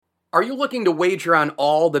Are you looking to wager on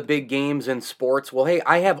all the big games in sports? Well, hey,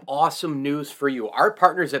 I have awesome news for you. Our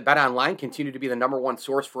partners at BetOnline continue to be the number one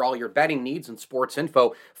source for all your betting needs and sports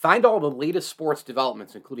info. Find all the latest sports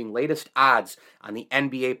developments, including latest odds on the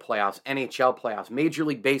NBA playoffs, NHL playoffs, Major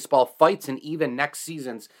League Baseball fights, and even next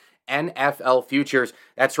season's NFL futures.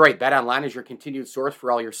 That's right, BetOnline is your continued source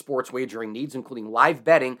for all your sports wagering needs, including live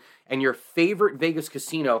betting and your favorite Vegas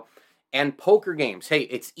casino and poker games. Hey,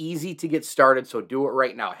 it's easy to get started, so do it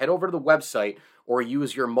right now. Head over to the website or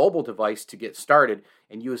use your mobile device to get started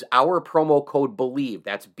and use our promo code BELIEVE.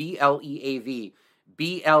 That's BLEAV,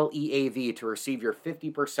 BLEAV to receive your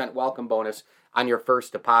 50% welcome bonus on your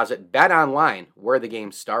first deposit. Bet online, where the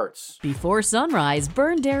game starts. Before sunrise,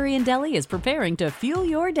 Byrne Dairy and Deli is preparing to fuel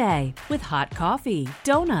your day with hot coffee,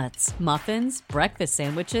 donuts, muffins, breakfast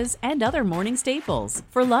sandwiches, and other morning staples.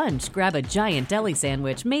 For lunch, grab a giant deli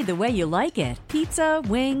sandwich made the way you like it. Pizza,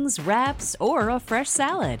 wings, wraps, or a fresh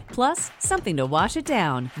salad. Plus, something to wash it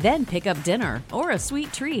down. Then pick up dinner or a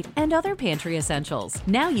sweet treat and other pantry essentials.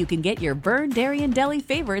 Now you can get your Byrne Dairy and Deli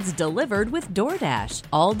favorites delivered with DoorDash.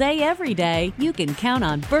 All day, every day, you can count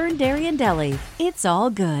on Byrne Dairy and Deli. It's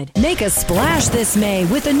all good. Make a splash this May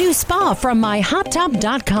with a new spa from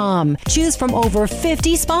myhottub.com. Choose from over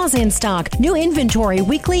 50 spas in stock. New inventory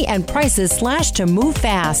weekly and prices slashed to move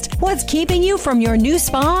fast. What's keeping you from your new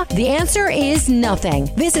spa? The answer is nothing.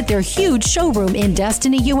 Visit their huge showroom in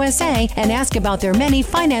Destiny, USA and ask about their many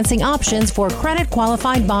financing options for credit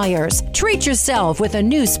qualified buyers. Treat yourself with a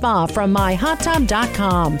new spa from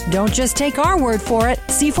myhottub.com. Don't just take our word for it.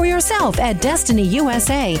 See for yourself at Destiny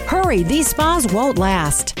USA. Hurry, these spas won't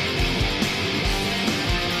last.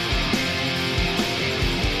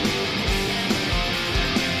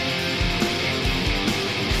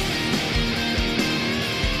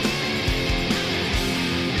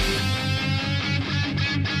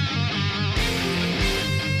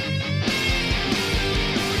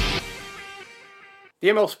 The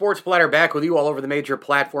ML Sports Platter back with you all over the major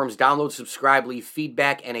platforms. Download, subscribe, leave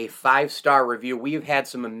feedback, and a 5-star review. We have had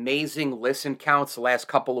some amazing listen counts the last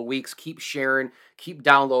couple of weeks. Keep sharing, keep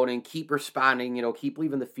downloading, keep responding, keep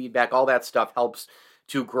leaving the feedback. All that stuff helps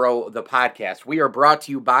to grow the podcast. We are brought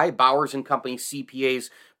to you by Bowers & Company CPAs,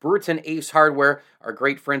 Brewerton Ace Hardware, our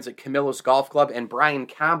great friends at Camillus Golf Club, and Brian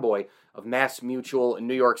Comboy of Mass Mutual in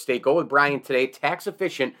New York State. Go with Brian today. Tax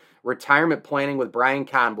efficient retirement planning with Brian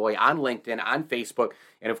Conboy on LinkedIn, on Facebook,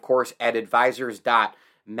 and of course at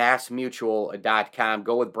advisors.massmutual.com.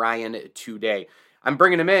 Go with Brian today. I'm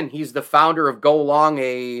bringing him in. He's the founder of Go Long,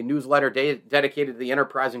 a newsletter dedicated to the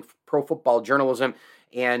enterprising pro football journalism,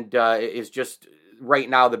 and is just right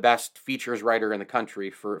now the best features writer in the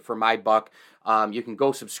country for my buck. You can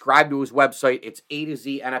go subscribe to his website. It's A to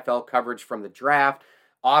Z NFL coverage from the draft,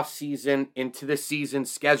 off-season, into the season,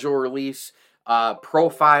 schedule release,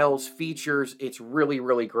 profiles, features. It's really,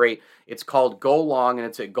 really great. It's called Go Long, and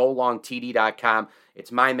it's at golongtd.com.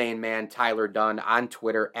 It's my main man, Tyler Dunne, on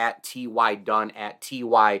Twitter, at TYDunne, at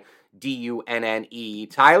TYDUNNE.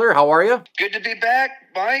 Tyler, how are you? Good to be back,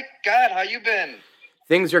 Mike. God, how you been?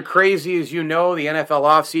 Things are crazy, as you know. The NFL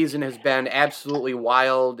offseason has been absolutely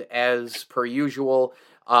wild, as per usual.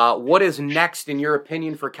 What is next, in your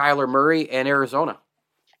opinion, for Kyler Murray and Arizona?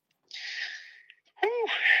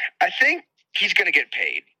 I think he's going to get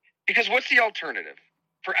paid, because what's the alternative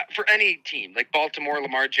for any team like Baltimore,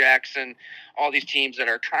 Lamar Jackson, all these teams that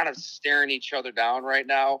are kind of staring each other down right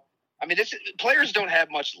now? I mean, players don't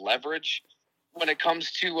have much leverage when it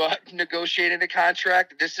comes to negotiating a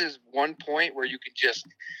contract. This is one point where you can just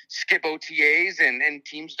skip OTAs, and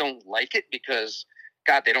teams don't like it because,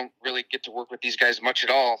 God, they don't really get to work with these guys much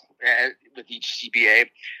at all with each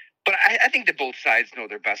CBA. But I think that both sides know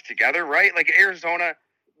their best together, right? Like Arizona,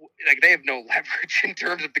 they have no leverage in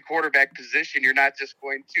terms of the quarterback position. You're not just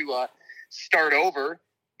going to start over.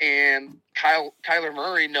 And Kyler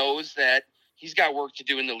Murray knows that he's got work to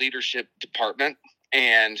do in the leadership department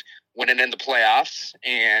and winning in the playoffs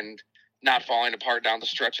and not falling apart down the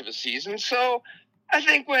stretch of a season. So I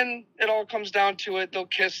think when it all comes down to it, they'll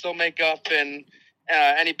kiss, they'll make up, and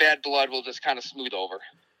any bad blood will just kind of smooth over.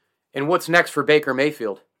 And what's next for Baker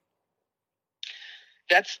Mayfield?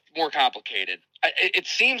 That's more complicated. It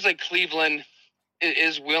seems like Cleveland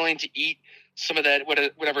is willing to eat some of that,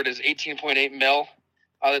 whatever it is, $18.8 million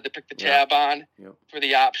that they picked the tab on for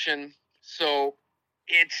the option. So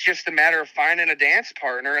it's just a matter of finding a dance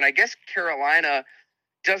partner. And I guess Carolina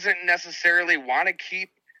doesn't necessarily want to keep,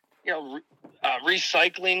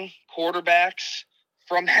 recycling quarterbacks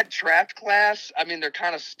from that draft class. I mean, they're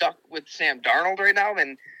kind of stuck with Sam Darnold right now,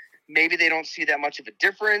 and maybe they don't see that much of a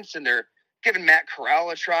difference, and they're giving Matt Corral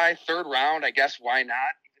a try, 3rd round. I guess why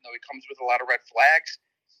not, even though he comes with a lot of red flags.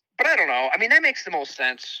 But I don't know. I mean, that makes the most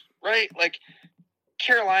sense, right? Like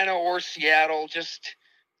Carolina or Seattle, just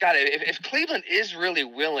got it. If Cleveland is really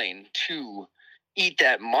willing to eat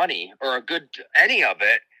that money or any of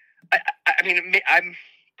it, I mean, I'm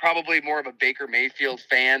probably more of a Baker Mayfield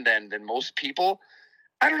fan than most people.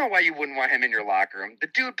 I don't know why you wouldn't want him in your locker room. The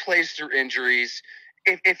dude plays through injuries.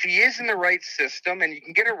 If he is in the right system and you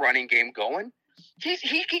can get a running game going,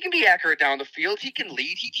 he can be accurate down the field. He can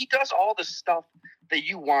lead. He does all the stuff that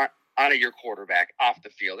you want out of your quarterback off the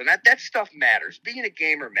field. And that stuff matters. Being a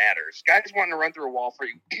gamer matters. Guys wanting to run through a wall for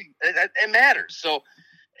you, it matters. So,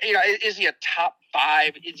 you know, is he a top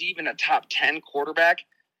 5? Is he even a top 10 quarterback?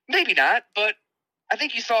 Maybe not, but I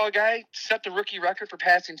think you saw a guy set the rookie record for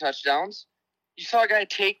passing touchdowns. You saw a guy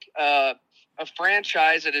take a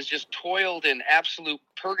franchise that has just toiled in absolute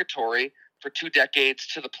purgatory for 2 decades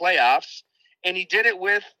to the playoffs, and he did it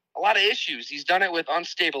with a lot of issues. He's done it with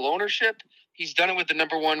unstable ownership. He's done it with the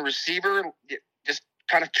number 1 receiver just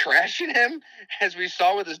kind of trashing him, as we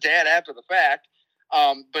saw with his dad after the fact.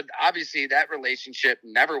 But obviously that relationship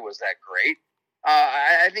never was that great.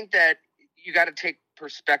 I think that you got to take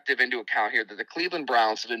perspective into account here that the Cleveland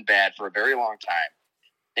Browns have been bad for a very long time,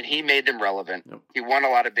 and he made them relevant. Yep. He won a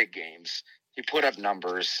lot of big games. He put up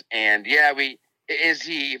numbers, and is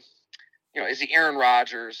he Aaron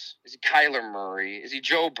Rodgers? Is he Kyler Murray? Is he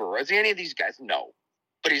Joe Burrow? Is he any of these guys? No,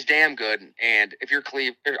 but he's damn good. And if you're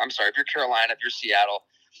Carolina, if you're Seattle,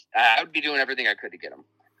 I would be doing everything I could to get him.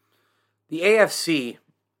 The AFC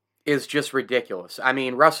is just ridiculous. I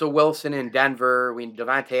mean, Russell Wilson in Denver,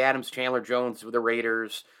 Davante Adams, Chandler Jones with the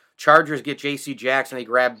Raiders. Chargers get J.C. Jackson. They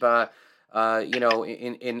grab,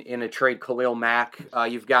 in a trade, Khalil Mack.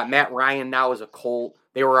 You've got Matt Ryan now as a Colt.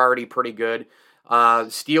 They were already pretty good.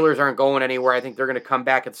 Steelers aren't going anywhere. I think they're going to come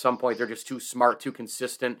back at some point. They're just too smart, too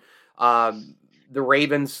consistent. The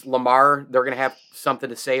Ravens, Lamar, they're going to have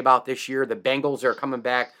something to say about this year. The Bengals are coming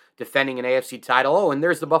back, defending an AFC title. Oh, and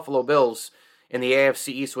there's the Buffalo Bills in the AFC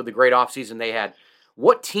East with the great offseason they had.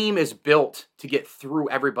 What team is built to get through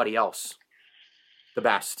everybody else the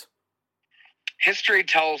best? History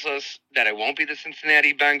tells us that it won't be the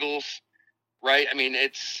Cincinnati Bengals, right? I mean,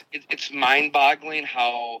 it's mind-boggling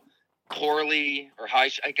how poorly, or how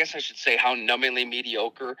I guess I should say how numbingly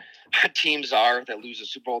mediocre teams are that lose the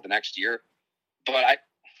Super Bowl the next year. But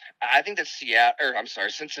I think that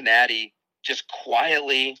Cincinnati just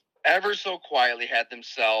quietly, ever so quietly, had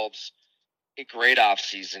themselves a great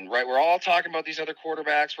offseason, right? We're all talking about these other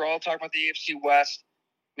quarterbacks. We're all talking about the AFC West.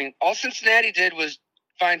 I mean, all Cincinnati did was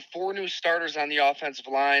find 4 new starters on the offensive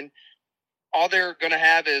line. All they're going to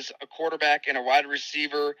have is a quarterback and a wide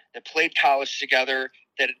receiver that played college together,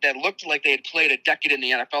 that looked like they had played a decade in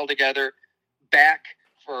the NFL together, back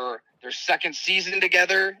for their second season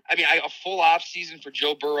together. I mean, a full off season for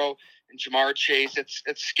Joe Burrow and Jamar Chase. It's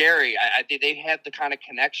scary. They had the kind of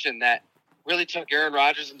connection that really took Aaron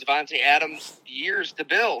Rodgers and Davante Adams years to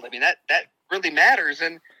build. I mean, that really matters.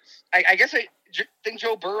 And I guess I think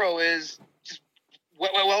Joe Burrow is just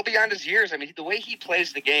well beyond his years. I mean, the way he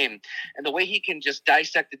plays the game and the way he can just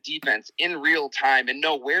dissect the defense in real time and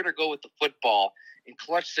know where to go with the football in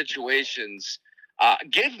clutch situations,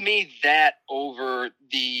 give me that over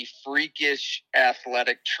the freakish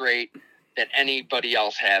athletic trait that anybody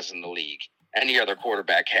else has in the league, any other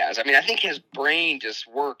quarterback has. I mean, I think his brain just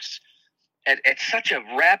works at such a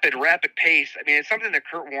rapid pace. I mean, it's something that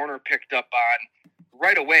Kurt Warner picked up on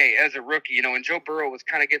right away as a rookie. You know, when Joe Burrow was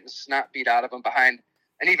kind of getting the snot beat out of him behind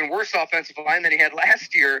an even worse offensive line than he had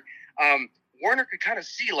last year, Warner could kind of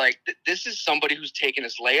see, like, this is somebody who's taking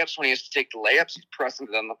his layups when he has to take the layups. He's pressing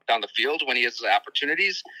down the field when he has the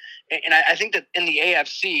opportunities. And I think that in the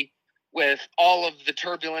AFC, with all of the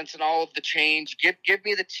turbulence and all of the change, give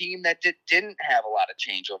me the team that didn't have a lot of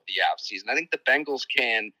change over the offseason. I think the Bengals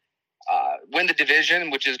can win the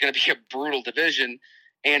division, which is going to be a brutal division,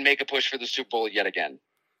 and make a push for the Super Bowl yet again.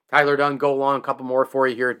 Tyler Dunn, go along. A couple more for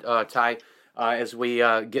you here, Ty, as we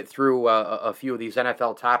get through a few of these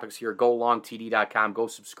NFL topics here. GoLongTD.com. Go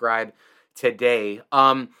subscribe today.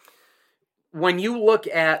 When you look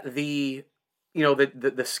at the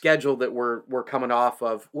schedule that we're coming off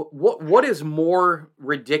of, what is more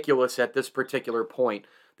ridiculous at this particular point?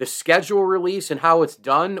 The schedule release and how it's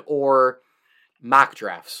done, or mock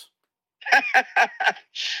drafts?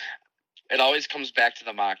 It always comes back to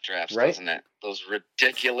the mock drafts, right? Doesn't it? Those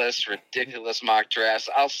ridiculous mock drafts.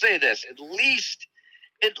 I'll say this, at least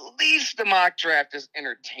the mock draft is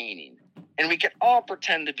entertaining. And we can all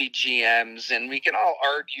pretend to be GMs, and we can all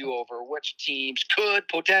argue over which teams could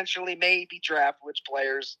potentially maybe draft which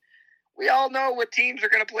players. We all know what teams are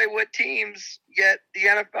going to play what teams, yet the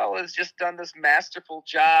NFL has just done this masterful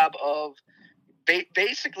job of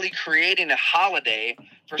basically creating a holiday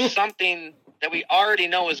for something that we already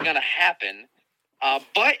know is going to happen.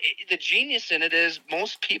 But the genius in it is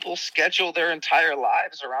most people schedule their entire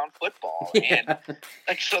lives around football. Yeah.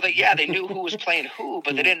 And they knew who was playing who,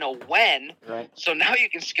 but they didn't know when. Right. So now you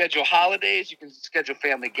can schedule holidays, you can schedule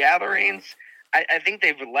family gatherings. I think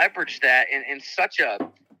they've leveraged that in such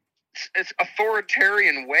it's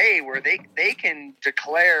authoritarian way where they can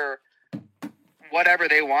declare whatever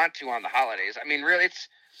they want to on the holidays. I mean, really,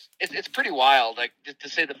 it's pretty wild. Like to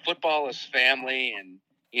say that football is family and,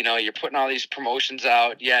 you know, you're putting all these promotions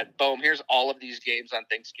out, yet, boom, here's all of these games on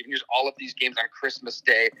Thanksgiving. Here's all of these games on Christmas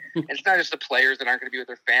Day. And it's not just the players that aren't going to be with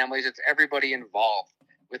their families. It's everybody involved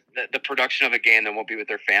with the production of a game that won't be with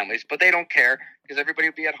their families. But they don't care because everybody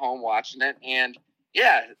will be at home watching it. And,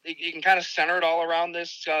 yeah, you can kind of center it all around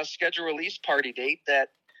this schedule release party date that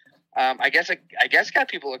I guess got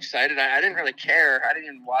people excited. I didn't really care. I didn't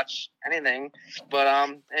even watch anything.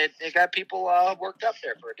 But it got people worked up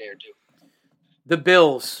there for a day or two. The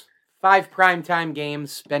Bills, 5 primetime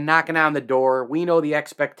games, been knocking on the door. We know the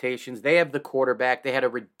expectations. They have the quarterback. They had a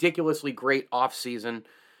ridiculously great offseason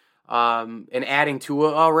and adding to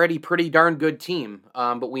an already pretty darn good team.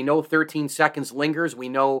 But we know 13 seconds lingers. We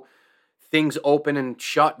know things open and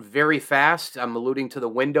shut very fast. I'm alluding to the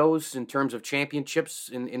windows in terms of championships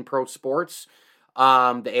in pro sports. The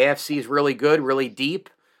AFC is really good, really deep.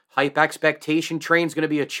 Hype expectation train's going to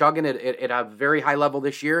be a chugging at a very high level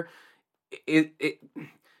this year.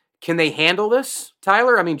 Can they handle this,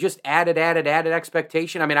 Tyler? I mean, just added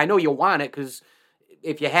expectation. I mean, I know you want it because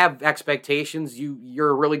if you have expectations, you're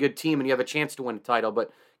a really good team and you have a chance to win a title.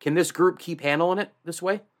 But can this group keep handling it this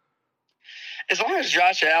way? As long as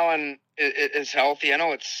Josh Allen is healthy, I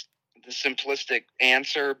know it's the simplistic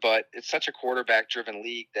answer, but it's such a quarterback-driven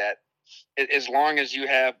league that as long as you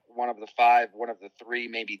have one of the 5, one of the 3,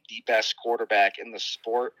 maybe the best quarterback in the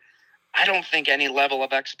sport, I don't think any level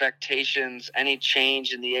of expectations, any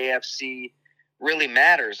change in the AFC really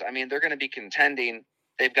matters. I mean, they're going to be contending.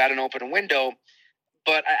 They've got an open window.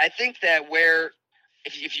 But I think that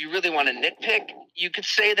if you really want to nitpick, you could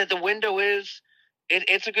say that the window is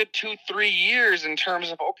it's a good 2-3 years in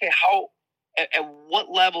terms of, okay, at what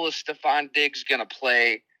level is Stephon Diggs going to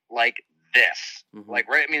play like this? Mm-hmm. Like,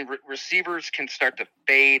 right? I mean, receivers can start to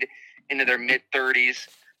fade into their mid-30s.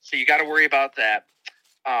 So you got to worry about that.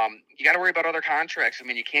 You got to worry about other contracts. I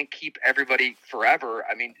mean, you can't keep everybody forever.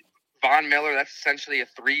 I mean, Von Miller, that's essentially a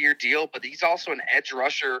 3-year deal, but he's also an edge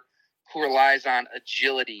rusher who relies on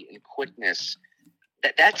agility and quickness.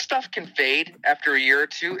 That stuff can fade after a year or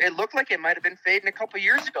two. It looked like it might have been fading a couple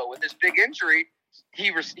years ago with this big injury.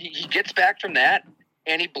 He gets back from that,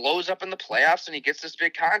 and he blows up in the playoffs, and he gets this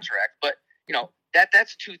big contract. But, you know,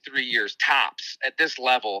 that's 2-3 years tops at this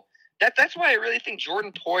level. That's why I really think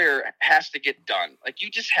Jordan Poyer has to get done. Like, you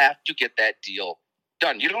just have to get that deal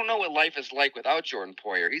done. You don't know what life is like without Jordan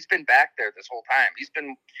Poyer. He's been back there this whole time. He's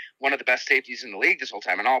been one of the best safeties in the league this whole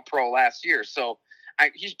time, and all-pro last year. So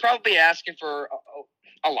he's probably asking for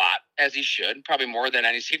a lot, as he should, probably more than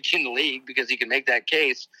any safety in the league because he can make that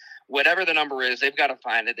case. Whatever the number is, they've got to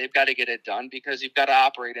find it. They've got to get it done because you've got to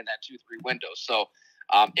operate in that 2-3 window. So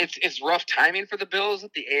it's rough timing for the Bills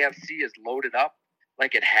that the AFC is loaded up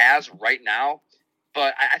like it has right now,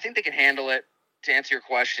 but I think they can handle it. To answer your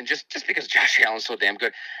question, just because Josh Allen's so damn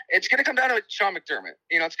good, it's going to come down to Sean McDermott.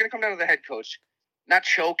 You know, it's going to come down to the head coach not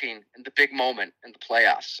choking in the big moment in the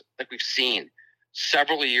playoffs like we've seen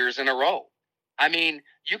several years in a row. I mean,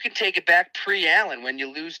 you can take it back pre-Allen when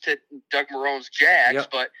you lose to Doug Marrone's Jags, yep.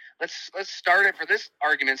 But let's start it for this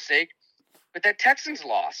argument's sake with that Texans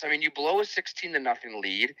loss. I mean, you blow a 16-0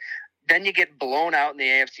 lead. Then you get blown out in the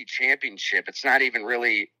AFC Championship. It's not even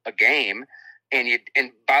really a game. And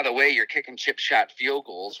by the way, you're kicking chip shot field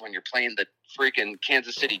goals when you're playing the freaking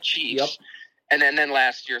Kansas City Chiefs. Yep. And then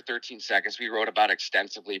last year, 13 seconds, we wrote about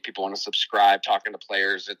extensively. People want to subscribe, talking to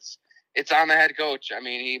players. It's on the head coach. I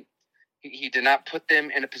mean, he did not put them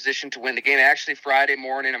in a position to win the game. Actually, Friday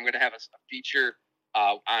morning, I'm going to have a feature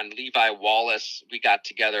on Levi Wallace. We got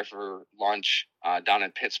together for lunch down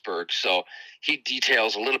in Pittsburgh. So he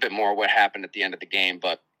details a little bit more what happened at the end of the game.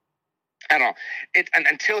 But I don't know.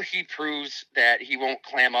 Until he proves that he won't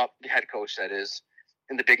clam up, the head coach that is,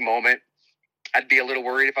 in the big moment, I'd be a little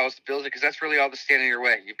worried if I was the Bills because that's really all that's standing in your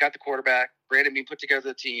way. You've got the quarterback, Brandon Beane put together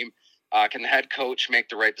the team. Can the head coach make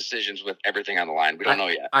the right decisions with everything on the line? We don't know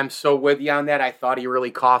yet. I'm so with you on that. I thought he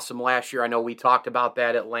really cost him last year. I know we talked about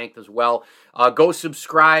that at length as well. Go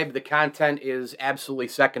subscribe. The content is absolutely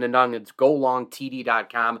second to none. It's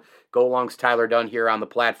golongtd.com. Go Long's Tyler Dunn here on the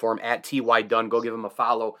platform at TY Dunn. Go give him a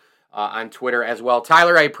follow. on Twitter as well.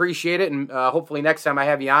 Tyler, I appreciate it, and hopefully next time I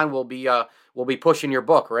have you on, we'll be pushing your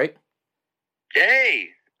book, right? Hey,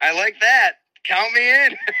 I like that. Count me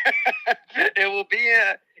in. It will be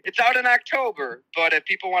it's out in October, but if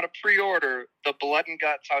people want to pre-order, The Blood and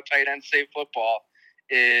Guts, How Tight Ends Save Football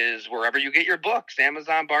is wherever you get your books,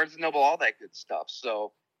 Amazon, Barnes & Noble, all that good stuff.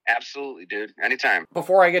 So absolutely, dude. Anytime.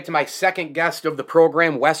 Before I get to my second guest of the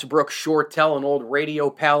program, Westbrook Shortell, an old radio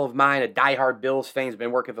pal of mine, a diehard Bills fan. He's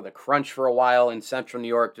been working for the Crunch for a while in Central New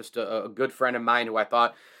York, just a good friend of mine who I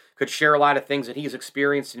thought could share a lot of things that he's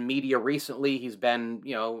experienced in media recently. He's been,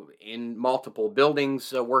 in multiple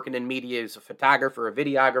buildings working in media as a photographer, a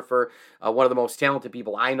videographer, one of the most talented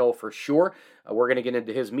people I know for sure. We're going to get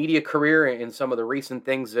into his media career and some of the recent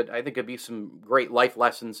things that I think could be some great life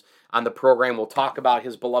lessons on the program. We'll talk about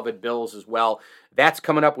his beloved Bills as well. That's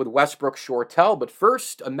coming up with Westbrook Shortell. But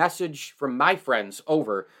first, a message from my friends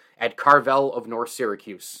over at Carvel of North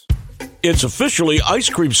Syracuse. It's officially ice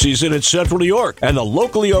cream season in Central New York, and the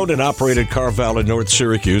locally owned and operated Carvel in North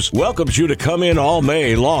Syracuse welcomes you to come in all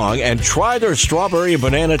May long and try their strawberry and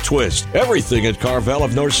banana twist. Everything at Carvel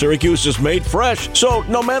of North Syracuse is made fresh, so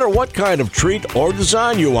no matter what kind of treat or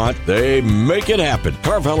design you want, they make it happen.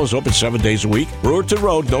 Carvel is open 7 days a week, Brewerton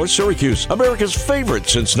Road, North Syracuse, America's favorite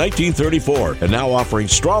since 1934, and now offering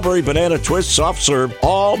strawberry banana twist soft serve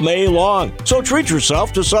all May long. So treat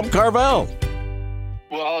yourself to some Carvel.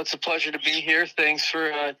 Well, it's a pleasure to be here. Thanks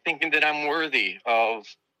for thinking that I'm worthy of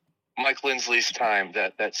Mike Lindsley's time.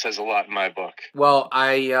 That says a lot in my book. Well,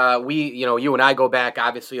 you and I go back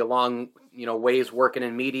obviously a long, ways working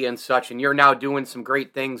in media and such, and you're now doing some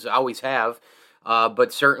great things, always have.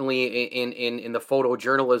 But certainly in the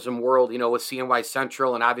photojournalism world, with CNY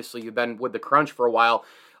Central, and obviously you've been with the Crunch for a while.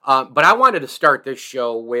 But I wanted to start this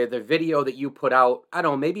show with a video that you put out, I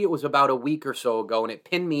don't know, maybe it was about a week or so ago, and it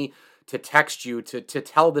pinned me to text you to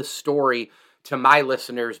tell this story to my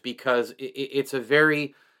listeners because it's a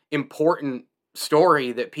very important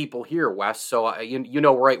story that people hear, Wes. So you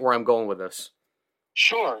know right where I'm going with this.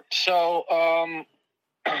 Sure. So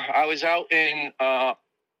I was out in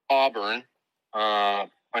Auburn.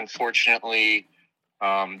 Unfortunately,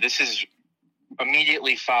 this is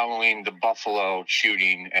immediately following the Buffalo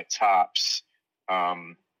shooting at Tops.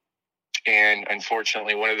 And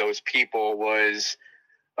unfortunately, one of those people was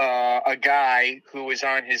a guy who was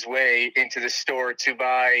on his way into the store to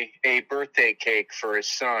buy a birthday cake for his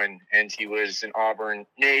son, and he was an Auburn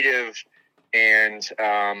native. And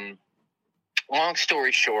long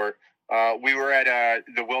story short, we were at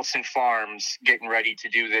the Wilson Farms getting ready to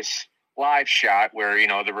do this live shot where,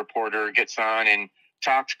 the reporter gets on and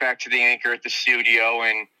talks back to the anchor at the studio.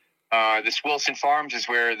 And this Wilson Farms is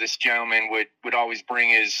where this gentleman would always bring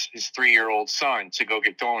his 3-year-old son to go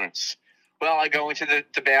get donuts. Well, I go into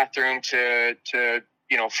the bathroom to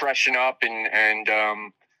freshen up and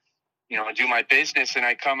do my business, and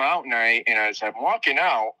I come out and as I'm walking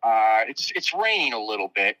out, it's raining a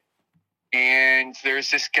little bit, and there's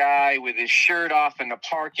this guy with his shirt off in the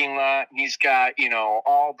parking lot, and he's got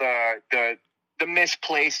all the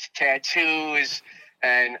misplaced tattoos,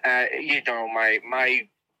 and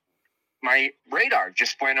my radar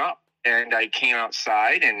just went up, and I came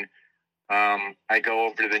outside and. I go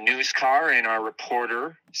over to the news car, and our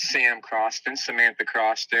reporter, Samantha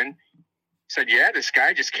Croston, said, yeah, this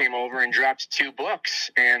guy just came over and dropped 2 books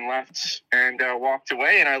and left and walked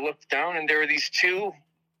away. And I looked down, and there were these 2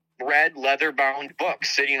 red leather-bound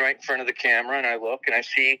books sitting right in front of the camera. And I look, and I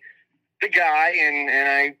see the guy, and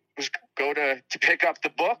I go to pick up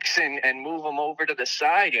the books and move them over to the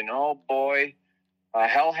side. And, oh, boy,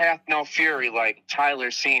 hell hath no fury like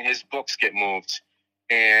Tyler seeing his books get moved.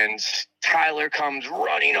 And Tyler comes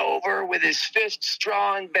running over with his fists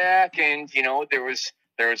drawn back. And, there was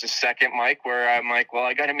a second, Mike, where I'm like, well,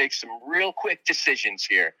 I got to make some real quick decisions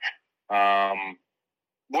here.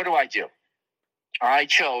 What do? I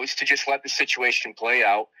chose to just let the situation play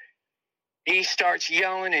out. He starts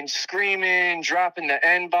yelling and screaming, dropping the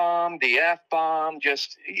N-bomb, the F-bomb,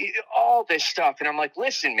 just all this stuff. And I'm like,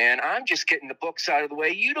 listen, man, I'm just getting the books out of the way.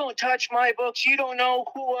 You don't touch my books. You don't know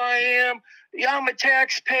who I am. I'm a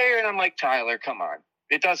taxpayer. And I'm like, Tyler, come on.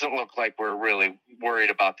 It doesn't look like we're really worried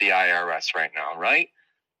about the IRS right now, right?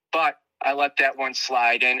 But I let that one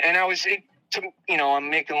slide. And I was, I'm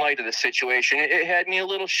making light of the situation. It had me a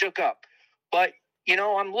little shook up. But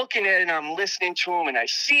I'm looking at it and I'm listening to him, and I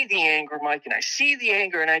see the anger, Mike, and I see the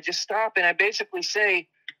anger, and I just stop and I basically say,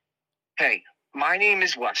 hey, my name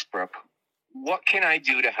is Westbrook. What can I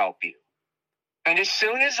do to help you? And as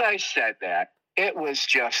soon as I said that, it was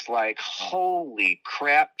just like, holy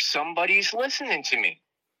crap, somebody's listening to me.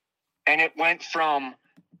 And it went from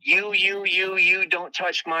you don't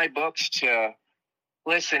touch my books to,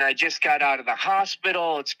 listen, I just got out of the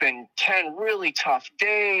hospital. It's been 10 really tough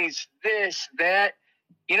days, this, that,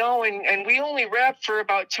 and we only rap for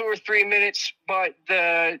about 2 or 3 minutes, but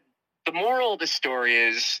the moral of the story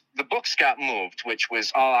is the books got moved, which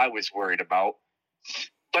was all I was worried about.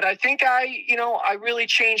 But I think I really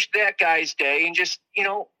changed that guy's day and just,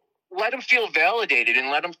 let him feel validated and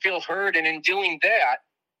let him feel heard. And in doing that,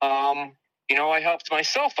 I helped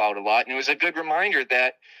myself out a lot. And it was a good reminder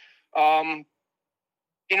that,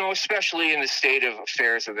 especially in the state of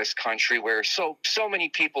affairs of this country where so many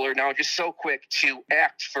people are now just so quick to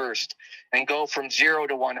act first and go from 0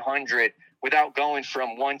 to 100 without going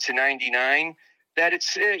from 1 to 99, that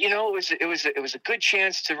it's, it was a good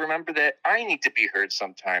chance to remember that I need to be heard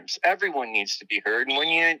sometimes. Everyone needs to be heard. And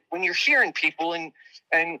when you're hearing people and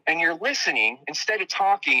you're listening instead of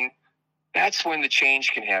talking, that's when the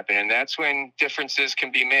change can happen. And that's when differences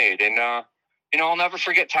can be made. And, I'll never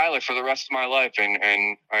forget Tyler for the rest of my life.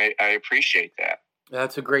 And I appreciate that.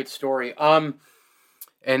 That's a great story.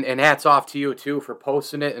 And hats off to you too for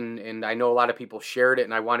posting it, and I know a lot of people shared it,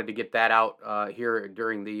 and I wanted to get that out here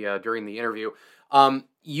during the interview.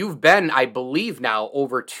 You've been, I believe, now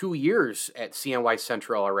over 2 years at CNY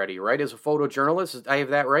Central already, right? As a photojournalist, I have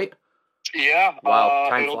that right? Yeah. Wow,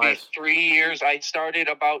 time it'll flies. be 3 years. I started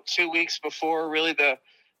about 2 weeks before really the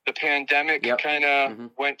pandemic kind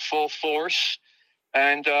of went full force,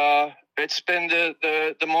 and it's been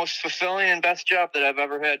the most fulfilling and best job that I've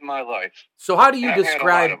ever had in my life. So how do you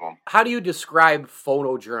describe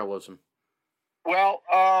photojournalism? Well,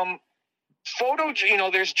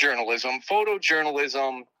 there's journalism.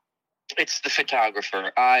 Photojournalism, it's the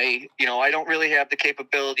photographer. I don't really have the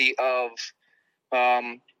capability of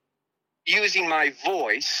using my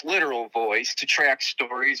voice, literal voice, to track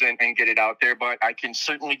stories and get it out there, but I can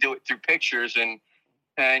certainly do it through pictures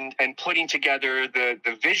and putting together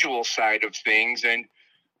the visual side of things and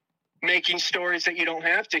making stories that you don't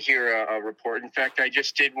have to hear a report. In fact, I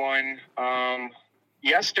just did one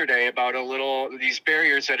yesterday about these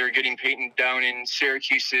barriers that are getting painted down in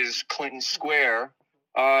Syracuse's Clinton Square.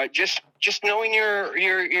 Just knowing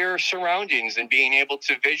your surroundings and being able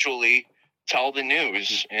to visually tell the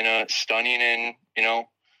news in a stunning and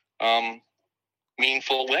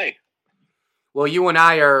meaningful way. Well, you and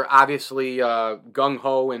I are obviously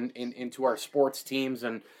gung-ho into our sports teams,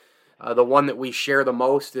 and the one that we share the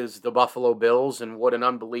most is the Buffalo Bills, and what an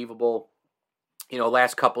unbelievable,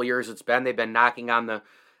 last couple of years it's been. They've been knocking on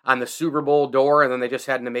the Super Bowl door, and then they just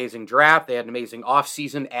had an amazing draft. They had an amazing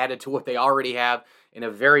offseason added to what they already have in a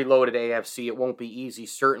very loaded AFC. It won't be easy,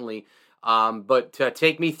 certainly. But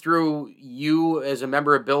take me through you as a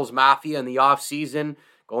member of Bills Mafia in the offseason,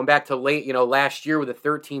 going back to late, last year with the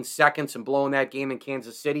 13 seconds and blowing that game in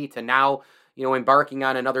Kansas City to now, embarking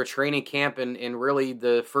on another training camp and really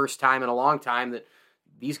the first time in a long time that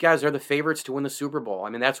these guys are the favorites to win the Super Bowl.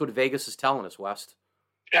 I mean, that's what Vegas is telling us, West.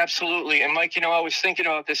 Absolutely. And Mike, I was thinking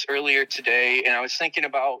about this earlier today, and I was thinking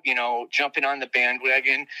about, jumping on the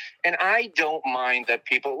bandwagon, and I don't mind that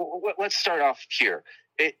people, let's start off here.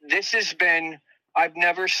 I've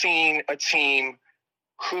never seen a team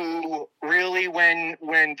who really, when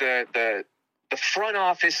the front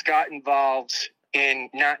office got involved in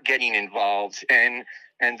not getting involved and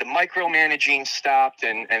the micromanaging stopped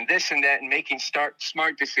and this and that and making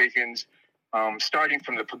smart decisions, starting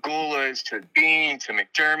from the Pagulas to Bean to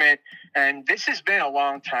McDermott. And this has been a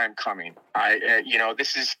long time coming.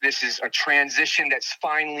 This is a transition that's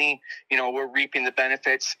finally, we're reaping the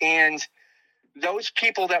benefits. And those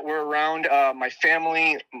people that were around, my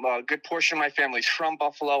family, a good portion of my family's from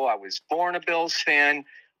Buffalo. I was born a Bills fan.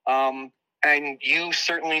 And you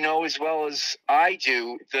certainly know as well as I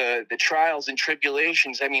do the trials and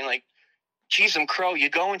tribulations. I mean, like, geez, Crow, you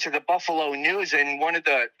go into the Buffalo News and one of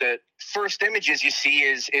the first images you see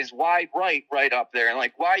is wide right up there. And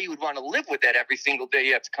like, why you would want to live with that every single day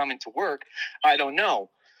you have to come into work, I don't know.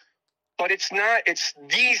 But it's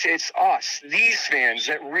us, these fans,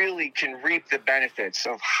 that really can reap the benefits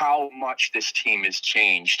of how much this team has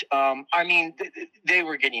changed. They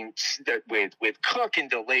were getting with Cook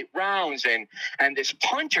into late rounds, and this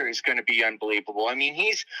punter is going to be unbelievable. I mean,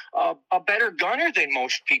 he's a better gunner than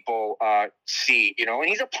most people see, and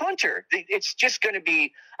he's a punter. It's just going to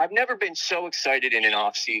be – I've never been so excited in an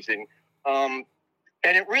offseason.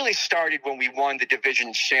 And it really started when we won the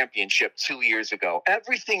division championship 2 years ago.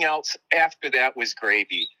 Everything else after that was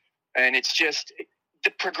gravy. And it's just the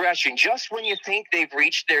progression. Just when you think they've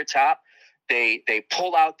reached their top, they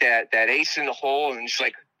pull out that ace in the hole, and it's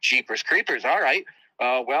like, jeepers creepers. All right,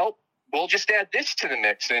 we'll just add this to the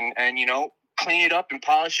mix and clean it up and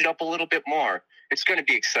polish it up a little bit more. it's going to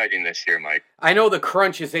be exciting this year, Mike. I know the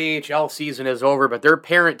Crunch's AHL season is over, but their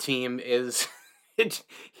parent team is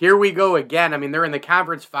here we go again. I mean, they're in the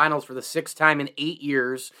conference finals for the 6th time in 8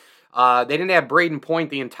 years. They didn't have Braden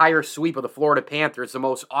Point the entire sweep of the Florida Panthers, the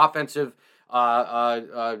most offensive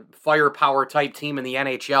firepower type team in the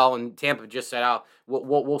NHL, and Tampa just said, "Oh,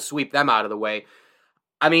 we'll sweep them out of the way."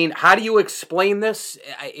 I mean, how do you explain this?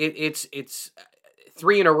 It's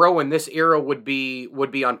 3 in a row in this era would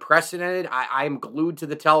be unprecedented. I'm glued to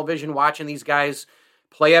the television watching these guys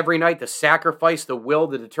play every night. The sacrifice, the will,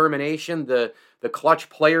 the determination, the clutch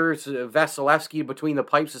players, Vasilevsky between the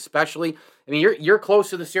pipes especially. I mean, you're close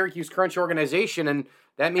to the Syracuse Crunch organization, and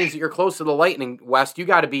that means that you're close to the Lightning, West. You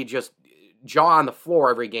got to be just jaw on the floor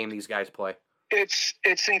every game these guys play. It's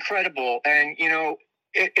incredible, and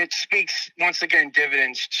it speaks once again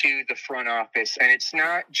dividends to the front office, and it's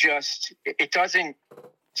not just, it doesn't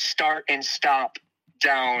start and stop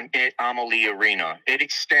down at Amalie Arena. It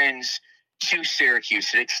extends to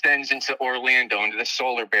Syracuse. It extends into Orlando, into the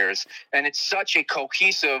Solar Bears, and it's such a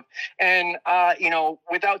cohesive and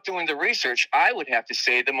without doing the research, I would have to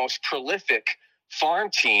say the most prolific farm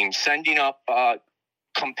team sending up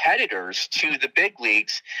competitors to the big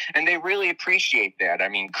leagues, and they really appreciate that. I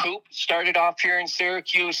mean, Coop started off here in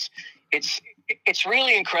Syracuse. It's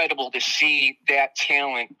really incredible to see that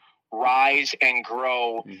talent rise and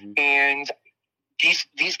grow. Mm-hmm. And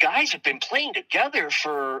these guys have been playing together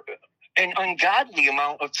for an ungodly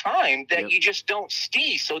amount of time that you just don't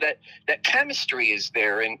see. So that chemistry is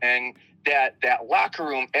there, and that locker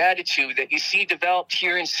room attitude that you see developed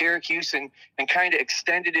here in Syracuse and kind of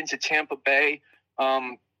extended into Tampa Bay.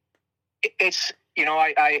 It's,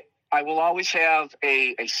 I will always have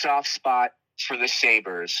a soft spot for the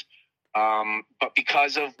Sabres. But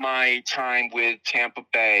because of my time with Tampa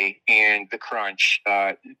Bay and the Crunch,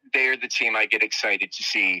 they're the team I get excited to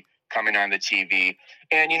see coming on the TV.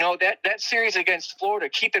 And, that series against Florida,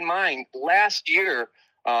 keep in mind, last year,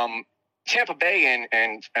 Tampa Bay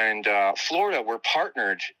and Florida were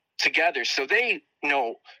partnered together. So they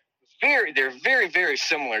know they're very, very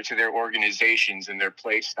similar to their organizations and their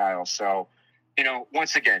play style. So,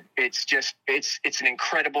 once again, it's an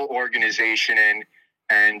incredible organization.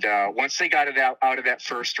 And once they got it out of that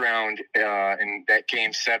first round in that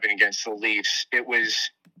Game 7 against the Leafs, it was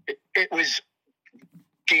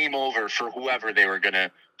game over for whoever they were going to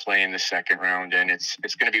play in the second round. And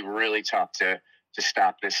it's going to be really tough to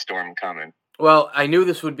stop this storm coming. Well, I knew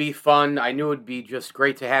this would be fun. I knew it would be just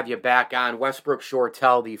great to have you back on. Westbrook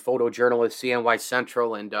Shortell, the photojournalist, CNY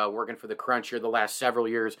Central, and working for the Crunch here the last several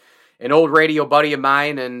years. An old radio buddy of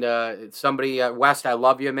mine, and somebody, West, I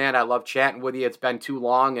love you, man. I love chatting with you. It's been too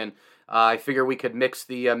long, and I figure we could mix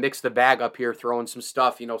the bag up here, throw in some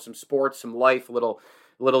stuff, some sports, some life,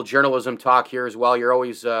 little journalism talk here as well. You're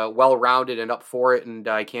always well-rounded and up for it, and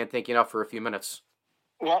I can't thank you enough for a few minutes.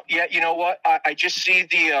 Well, yeah, you know what? I just see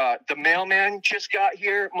the mailman just got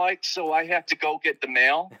here, Mike, so I have to go get the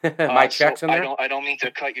mail. My check's in there? I don't mean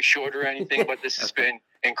to cut you short or anything, but this has been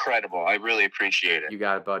incredible. I really appreciate it. You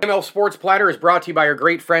got it, bud. ML Sports Platter is brought to you by our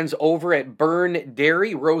great friends over at Burn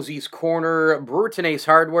Dairy, Rosie's Corner, Brewer Tenace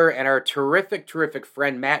Hardware, and our terrific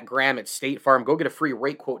friend Matt Graham at State Farm. Go get a free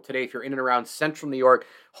rate quote today if you're in and around Central New York.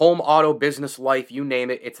 Home, auto, business, life, you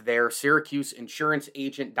name it, it's there.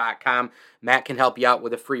 SyracuseInsuranceAgent.com. Matt can help you out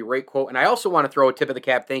with a free rate quote. And I also want to throw a tip of the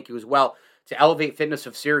cap thank you as well to Elevate Fitness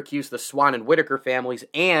of Syracuse, the Swan and Whitaker families,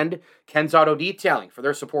 and Ken's Auto Detailing for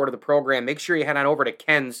their support of the program. Make sure you head on over to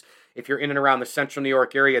Ken's if you're in and around the Central New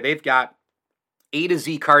York area. They've got A to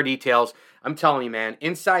Z car details. I'm telling you, man,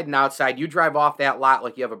 inside and outside, you drive off that lot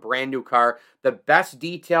like you have a brand new car. The best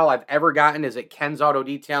detail I've ever gotten is at Ken's Auto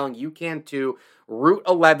Detailing. You can too. Route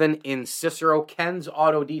 11 in Cicero. Ken's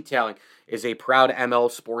Auto Detailing is a proud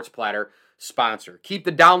ML Sports Platter sponsor. Keep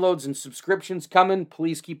the downloads and subscriptions coming.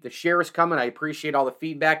 Please keep the shares coming. I appreciate all the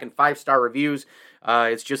feedback and 5-star reviews.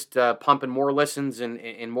 It's just pumping more listens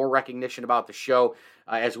and more recognition about the show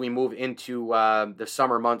as we move into the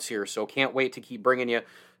summer months here. So can't wait to keep bringing you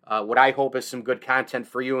what I hope is some good content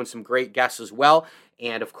for you and some great guests as well.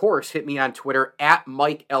 And, of course, hit me on Twitter at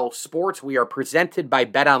Mike L. Sports. We are presented by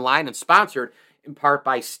BetOnline and sponsored in part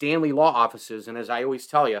by Stanley Law Offices. And as I always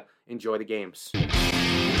tell you, enjoy the games.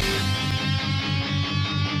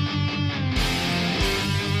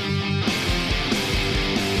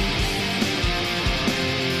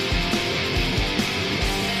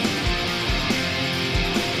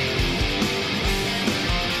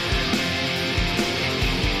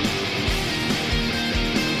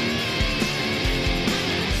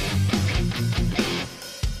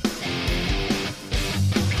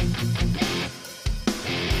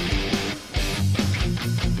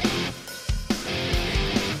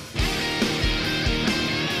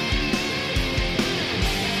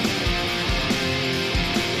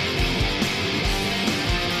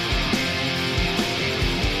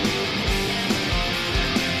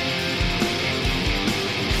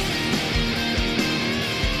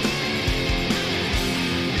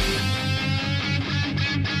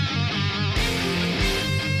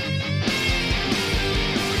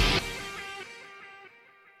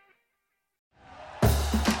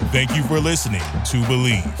 Thank you for listening to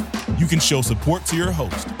Believe. You can show support to your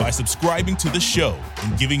host by subscribing to the show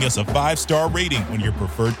and giving us a 5-star rating on your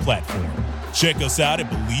preferred platform. Check us out at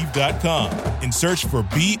Believe.com and search for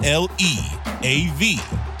BLEAV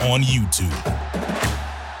on YouTube.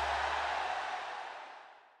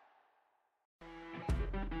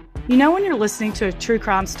 You know when you're listening to a true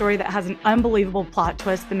crime story that has an unbelievable plot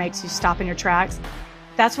twist that makes you stop in your tracks?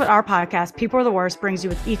 That's what our podcast, People Are the Worst, brings you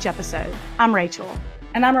with each episode. I'm Rachel.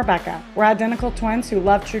 And I'm Rebecca. We're identical twins who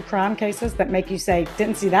love true crime cases that make you say,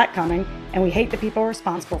 didn't see that coming, and we hate the people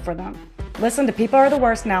responsible for them. Listen to People Are the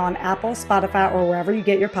Worst now on Apple, Spotify, or wherever you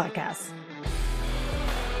get your podcasts.